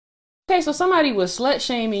Okay, so somebody was slut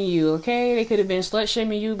shaming you, okay? They could have been slut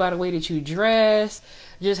shaming you by the way that you dress,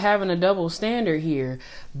 just having a double standard here.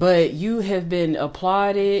 But you have been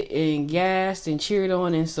applauded and gassed and cheered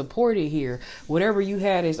on and supported here. Whatever you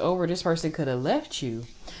had is over. This person could have left you.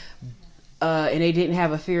 And they didn't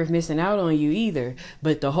have a fear of missing out on you either.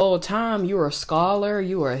 But the whole time, you're a scholar,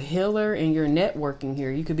 you're a healer, and you're networking here.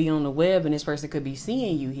 You could be on the web and this person could be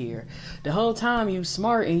seeing you here. The whole time, you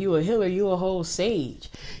smart and you a healer, you a whole sage.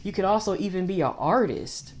 You could also even be an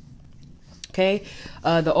artist. Okay,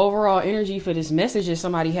 the overall energy for this message is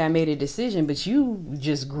somebody had made a decision, but you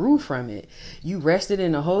just grew from it. You rested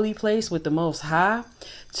in a holy place with the Most High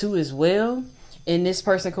too as well. And this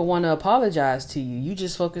person could want to apologize to you. You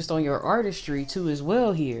just focused on your artistry too as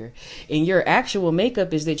well here. And your actual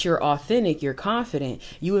makeup is that you're authentic, you're confident,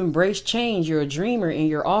 you embrace change, you're a dreamer, and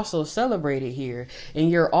you're also celebrated here. And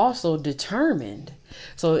you're also determined.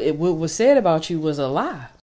 So what was said about you was a lie.